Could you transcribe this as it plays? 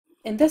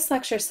In this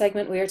lecture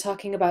segment, we are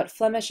talking about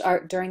Flemish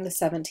art during the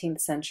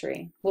 17th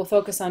century. We'll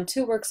focus on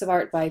two works of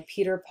art by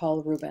Peter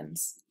Paul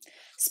Rubens.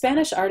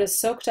 Spanish artists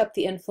soaked up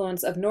the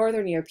influence of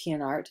Northern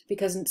European art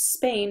because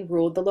Spain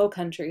ruled the Low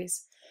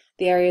Countries,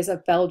 the areas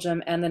of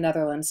Belgium and the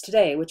Netherlands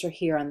today, which are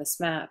here on this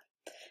map.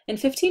 In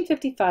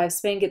 1555,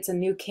 Spain gets a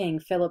new king,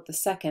 Philip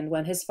II,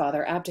 when his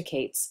father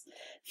abdicates.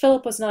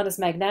 Philip was not as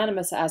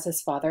magnanimous as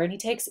his father, and he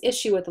takes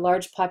issue with the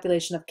large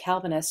population of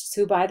Calvinists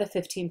who by the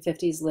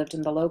 1550s lived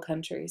in the Low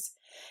Countries.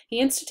 He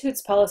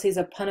institutes policies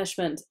of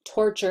punishment,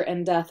 torture,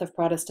 and death of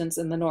Protestants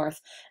in the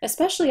north,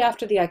 especially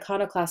after the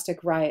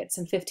iconoclastic riots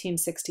in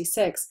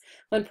 1566,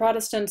 when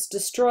Protestants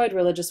destroyed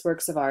religious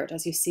works of art,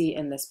 as you see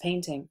in this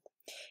painting.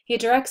 He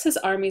directs his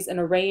armies in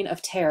a reign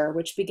of terror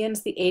which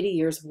begins the 80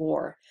 Years'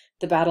 War,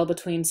 the battle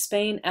between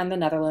Spain and the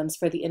Netherlands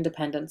for the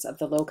independence of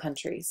the Low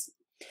Countries.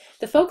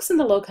 The folks in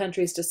the Low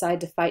Countries decide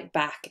to fight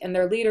back, and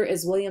their leader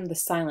is William the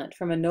Silent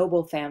from a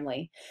noble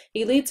family.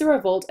 He leads a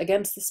revolt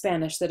against the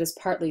Spanish that is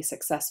partly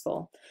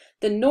successful.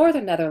 The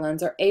northern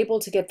Netherlands are able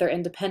to get their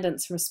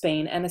independence from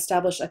Spain and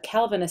establish a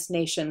Calvinist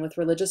nation with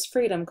religious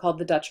freedom called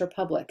the Dutch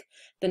Republic,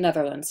 the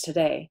Netherlands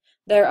today.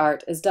 Their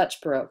art is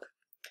Dutch Baroque.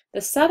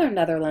 The southern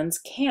Netherlands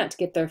can't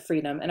get their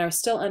freedom and are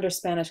still under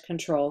Spanish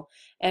control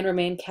and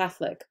remain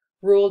Catholic,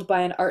 ruled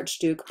by an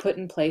archduke put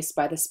in place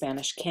by the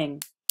Spanish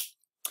king.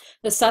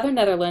 The southern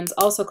Netherlands,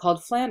 also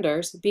called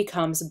Flanders,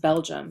 becomes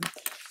Belgium.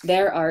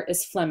 Their art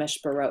is Flemish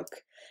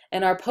Baroque,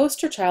 and our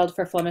poster child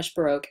for Flemish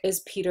Baroque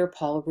is Peter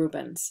Paul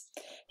Rubens.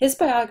 His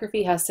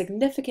biography has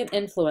significant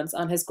influence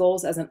on his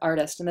goals as an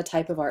artist and the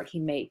type of art he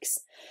makes.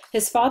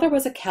 His father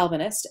was a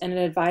Calvinist and an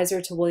advisor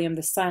to William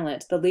the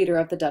Silent, the leader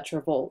of the Dutch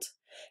Revolt.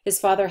 His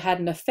father had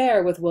an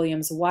affair with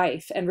William's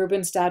wife, and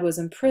Rubens' dad was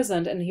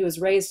imprisoned, and he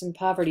was raised in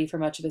poverty for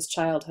much of his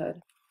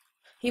childhood.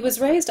 He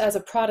was raised as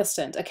a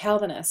Protestant, a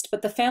Calvinist,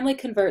 but the family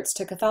converts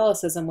to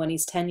Catholicism when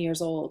he's 10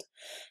 years old.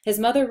 His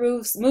mother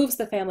moves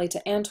the family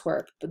to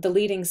Antwerp, the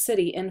leading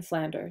city in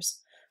Flanders.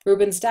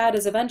 Rubens' dad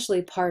is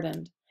eventually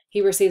pardoned.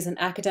 He receives an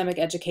academic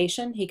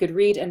education. He could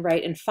read and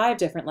write in 5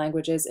 different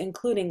languages,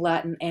 including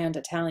Latin and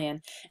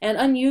Italian, and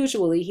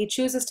unusually, he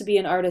chooses to be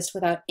an artist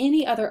without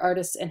any other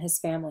artists in his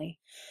family.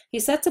 He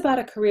sets about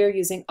a career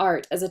using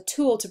art as a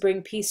tool to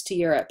bring peace to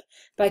Europe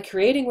by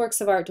creating works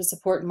of art to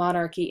support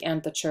monarchy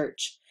and the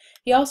church.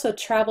 He also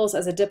travels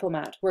as a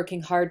diplomat,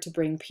 working hard to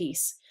bring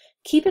peace.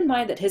 Keep in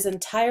mind that his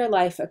entire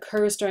life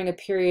occurs during a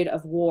period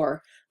of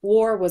war.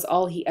 War was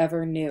all he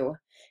ever knew.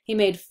 He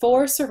made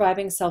 4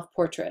 surviving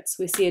self-portraits.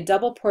 We see a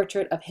double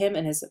portrait of him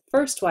and his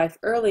first wife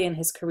early in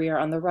his career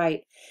on the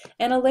right,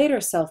 and a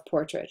later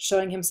self-portrait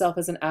showing himself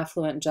as an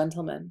affluent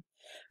gentleman.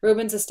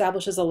 Rubens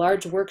establishes a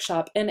large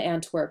workshop in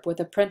Antwerp with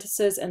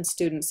apprentices and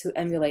students who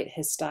emulate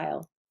his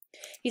style.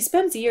 He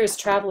spends years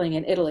traveling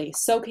in Italy,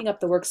 soaking up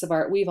the works of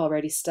art we've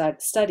already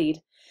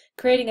studied,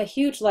 creating a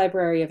huge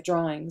library of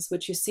drawings,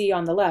 which you see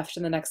on the left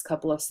in the next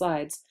couple of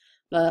slides,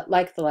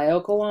 like the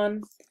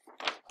Laocoon,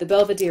 the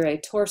Belvedere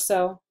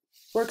torso,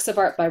 works of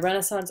art by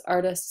Renaissance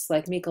artists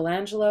like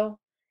Michelangelo,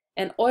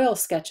 and oil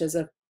sketches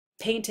of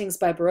paintings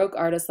by Baroque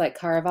artists like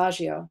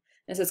Caravaggio.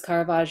 This is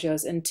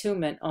Caravaggio's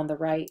Entombment on the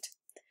right.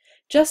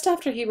 Just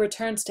after he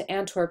returns to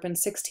Antwerp in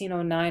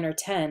 1609 or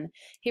 10,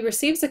 he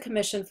receives a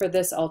commission for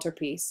this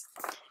altarpiece.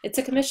 It's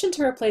a commission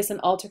to replace an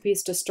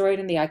altarpiece destroyed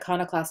in the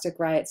iconoclastic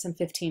riots in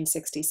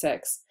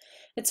 1566.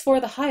 It's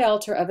for the high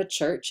altar of a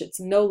church. It's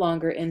no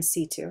longer in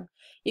situ.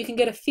 You can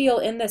get a feel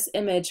in this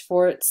image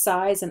for its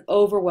size and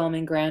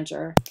overwhelming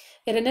grandeur.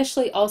 It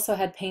initially also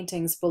had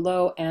paintings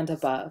below and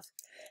above.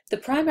 The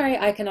primary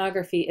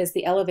iconography is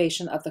the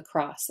elevation of the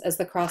cross, as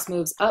the cross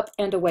moves up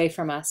and away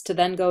from us to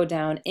then go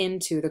down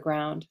into the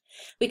ground.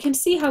 We can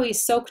see how he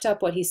soaked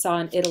up what he saw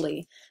in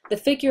Italy. The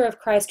figure of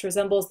Christ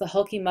resembles the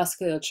hulky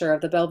musculature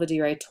of the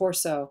Belvedere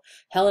torso,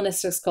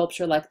 Hellenistic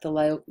sculpture like the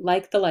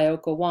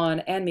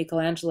Laocoon and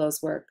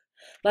Michelangelo's work.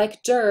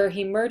 Like Dürer,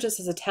 he merges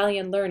his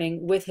Italian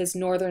learning with his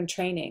northern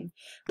training.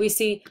 We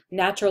see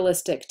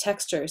naturalistic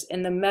textures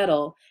in the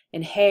metal,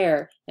 in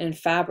hair, and in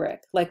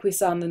fabric, like we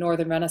saw in the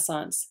Northern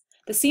Renaissance.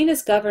 The scene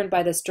is governed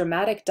by this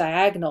dramatic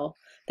diagonal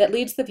that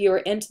leads the viewer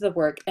into the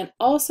work and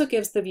also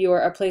gives the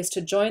viewer a place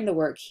to join the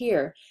work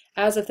here,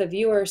 as if the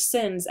viewer's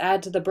sins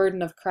add to the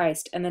burden of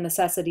Christ and the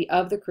necessity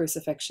of the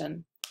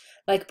crucifixion.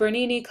 Like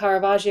Bernini,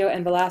 Caravaggio,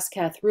 and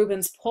Velázquez,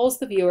 Rubens pulls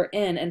the viewer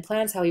in and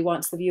plans how he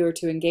wants the viewer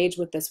to engage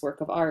with this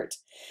work of art.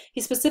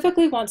 He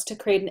specifically wants to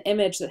create an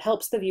image that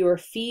helps the viewer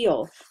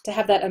feel, to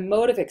have that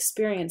emotive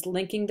experience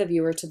linking the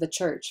viewer to the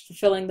church,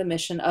 fulfilling the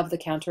mission of the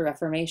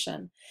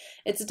Counter-Reformation.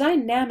 It's a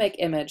dynamic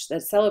image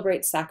that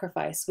celebrates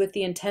sacrifice with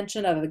the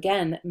intention of,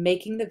 again,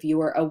 making the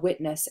viewer a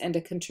witness and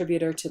a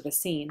contributor to the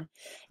scene.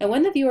 And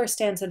when the viewer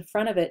stands in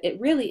front of it, it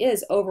really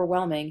is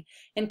overwhelming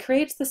and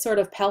creates the sort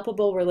of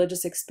palpable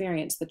religious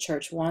experience the church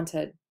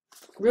wanted.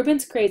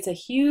 Rubens creates a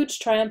huge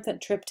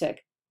triumphant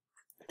triptych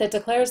that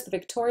declares the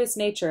victorious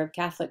nature of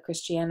Catholic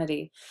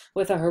Christianity,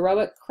 with a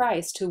heroic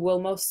Christ who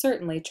will most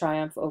certainly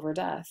triumph over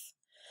death.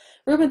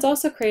 Rubens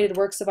also created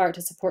works of art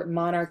to support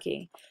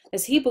monarchy,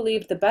 as he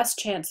believed the best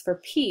chance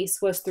for peace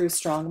was through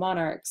strong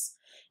monarchs.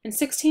 In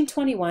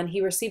 1621,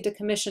 he received a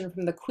commission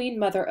from the Queen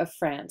Mother of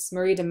France,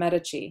 Marie de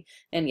Medici,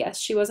 and yes,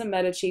 she was a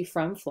Medici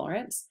from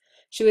Florence.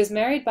 She was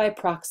married by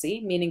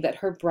proxy, meaning that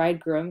her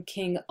bridegroom,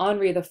 King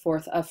Henri IV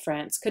of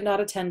France, could not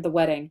attend the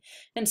wedding,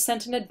 and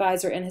sent an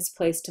advisor in his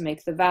place to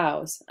make the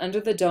vows, under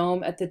the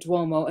dome at the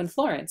Duomo in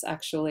Florence,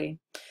 actually.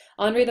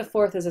 Henri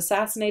IV is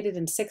assassinated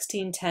in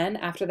 1610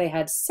 after they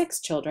had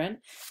 6 children,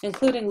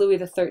 including Louis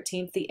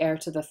XIII, the heir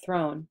to the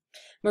throne.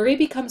 Marie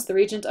becomes the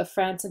regent of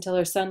France until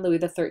her son Louis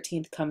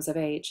XIII comes of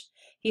age.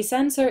 He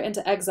sends her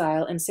into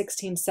exile in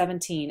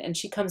 1617, and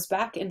she comes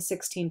back in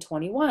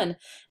 1621,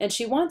 and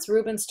she wants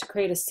Rubens to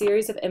create a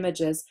series of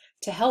images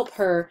to help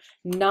her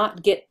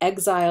not get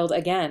exiled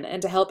again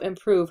and to help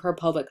improve her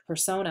public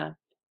persona.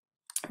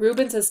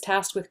 Rubens is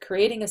tasked with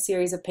creating a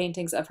series of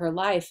paintings of her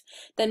life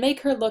that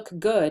make her look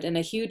good in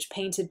a huge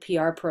painted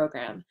PR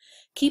program.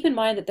 Keep in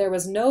mind that there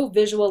was no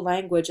visual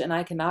language and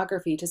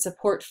iconography to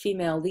support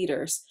female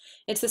leaders.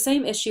 It's the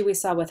same issue we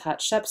saw with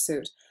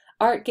Hatshepsut.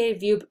 Art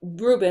gave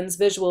Rubens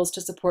visuals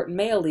to support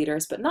male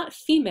leaders, but not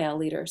female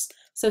leaders,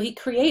 so he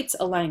creates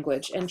a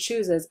language and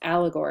chooses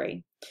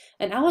allegory.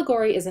 An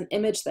allegory is an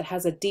image that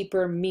has a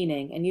deeper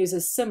meaning and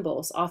uses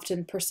symbols,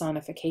 often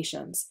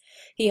personifications.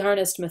 He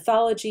harnessed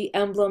mythology,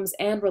 emblems,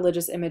 and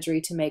religious imagery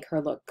to make her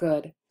look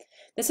good.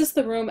 This is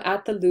the room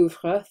at the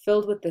Louvre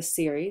filled with this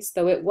series,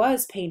 though it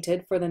was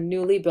painted for the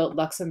newly built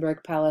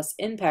Luxembourg Palace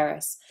in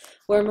Paris,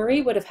 where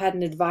Marie would have had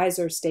an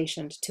advisor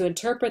stationed to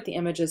interpret the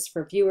images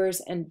for viewers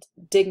and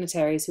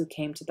dignitaries who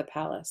came to the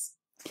palace.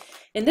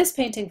 In this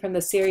painting from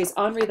the series,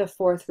 Henri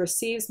IV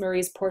receives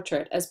Marie's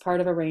portrait as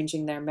part of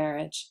arranging their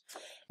marriage.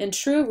 In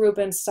true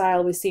Rubens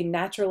style, we see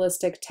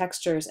naturalistic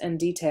textures and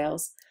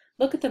details.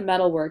 Look at the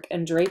metalwork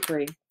and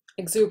drapery,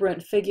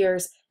 exuberant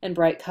figures, and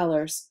bright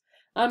colors.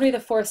 Henri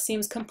IV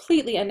seems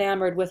completely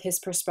enamored with his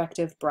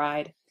prospective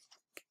bride.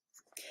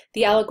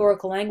 The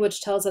allegorical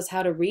language tells us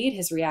how to read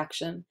his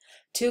reaction.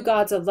 2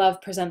 gods of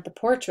love present the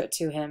portrait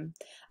to him.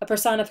 A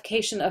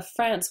personification of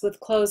France with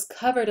clothes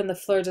covered in the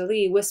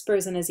fleur-de-lis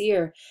whispers in his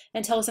ear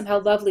and tells him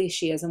how lovely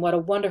she is and what a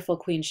wonderful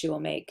queen she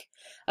will make.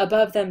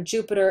 Above them,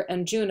 Jupiter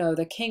and Juno,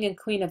 the king and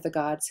queen of the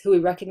gods, who we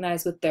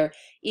recognize with their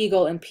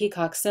eagle and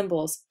peacock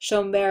symbols,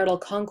 show marital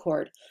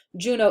concord.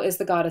 Juno is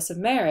the goddess of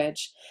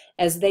marriage,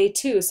 as they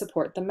too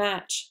support the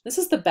match. This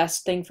is the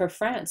best thing for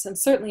France, and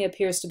certainly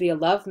appears to be a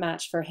love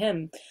match for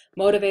him,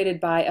 motivated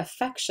by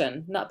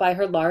affection, not by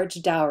her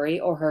large dowry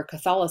or her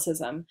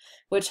Catholicism,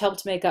 which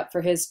helped make up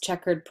for his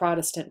checkered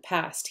Protestant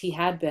past. He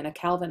had been a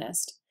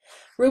Calvinist.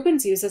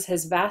 Rubens uses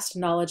his vast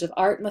knowledge of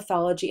art,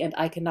 mythology, and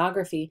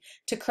iconography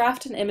to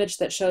craft an image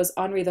that shows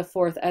Henri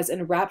IV as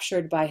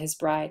enraptured by his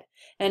bride,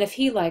 and if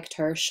he liked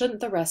her, shouldn't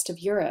the rest of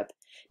Europe?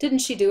 Didn't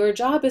she do her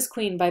job as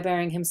queen by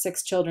bearing him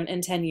 6 children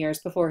in 10 years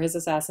before his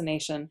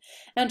assassination?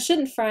 And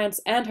shouldn't France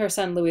and her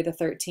son Louis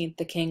XIII,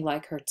 the king,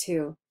 like her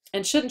too?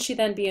 And shouldn't she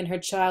then be in her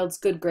child's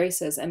good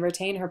graces and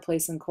retain her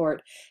place in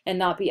court and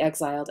not be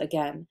exiled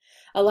again?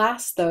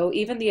 Alas, though,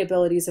 even the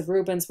abilities of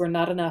Rubens were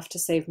not enough to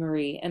save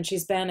Marie, and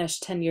she's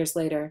banished 10 years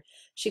later.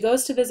 She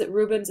goes to visit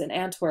Rubens in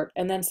Antwerp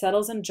and then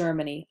settles in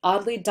Germany,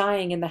 oddly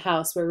dying in the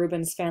house where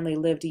Rubens' family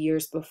lived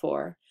years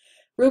before.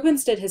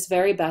 Rubens did his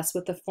very best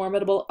with the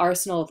formidable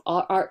arsenal of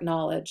art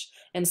knowledge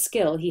and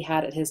skill he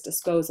had at his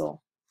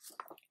disposal.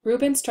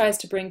 Rubens tries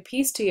to bring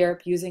peace to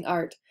Europe using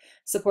art,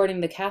 supporting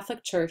the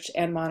Catholic Church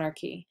and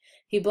monarchy.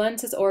 He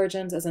blends his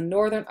origins as a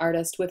northern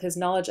artist with his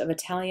knowledge of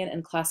Italian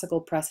and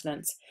classical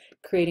precedents,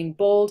 creating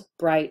bold,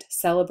 bright,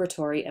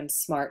 celebratory, and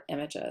smart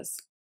images.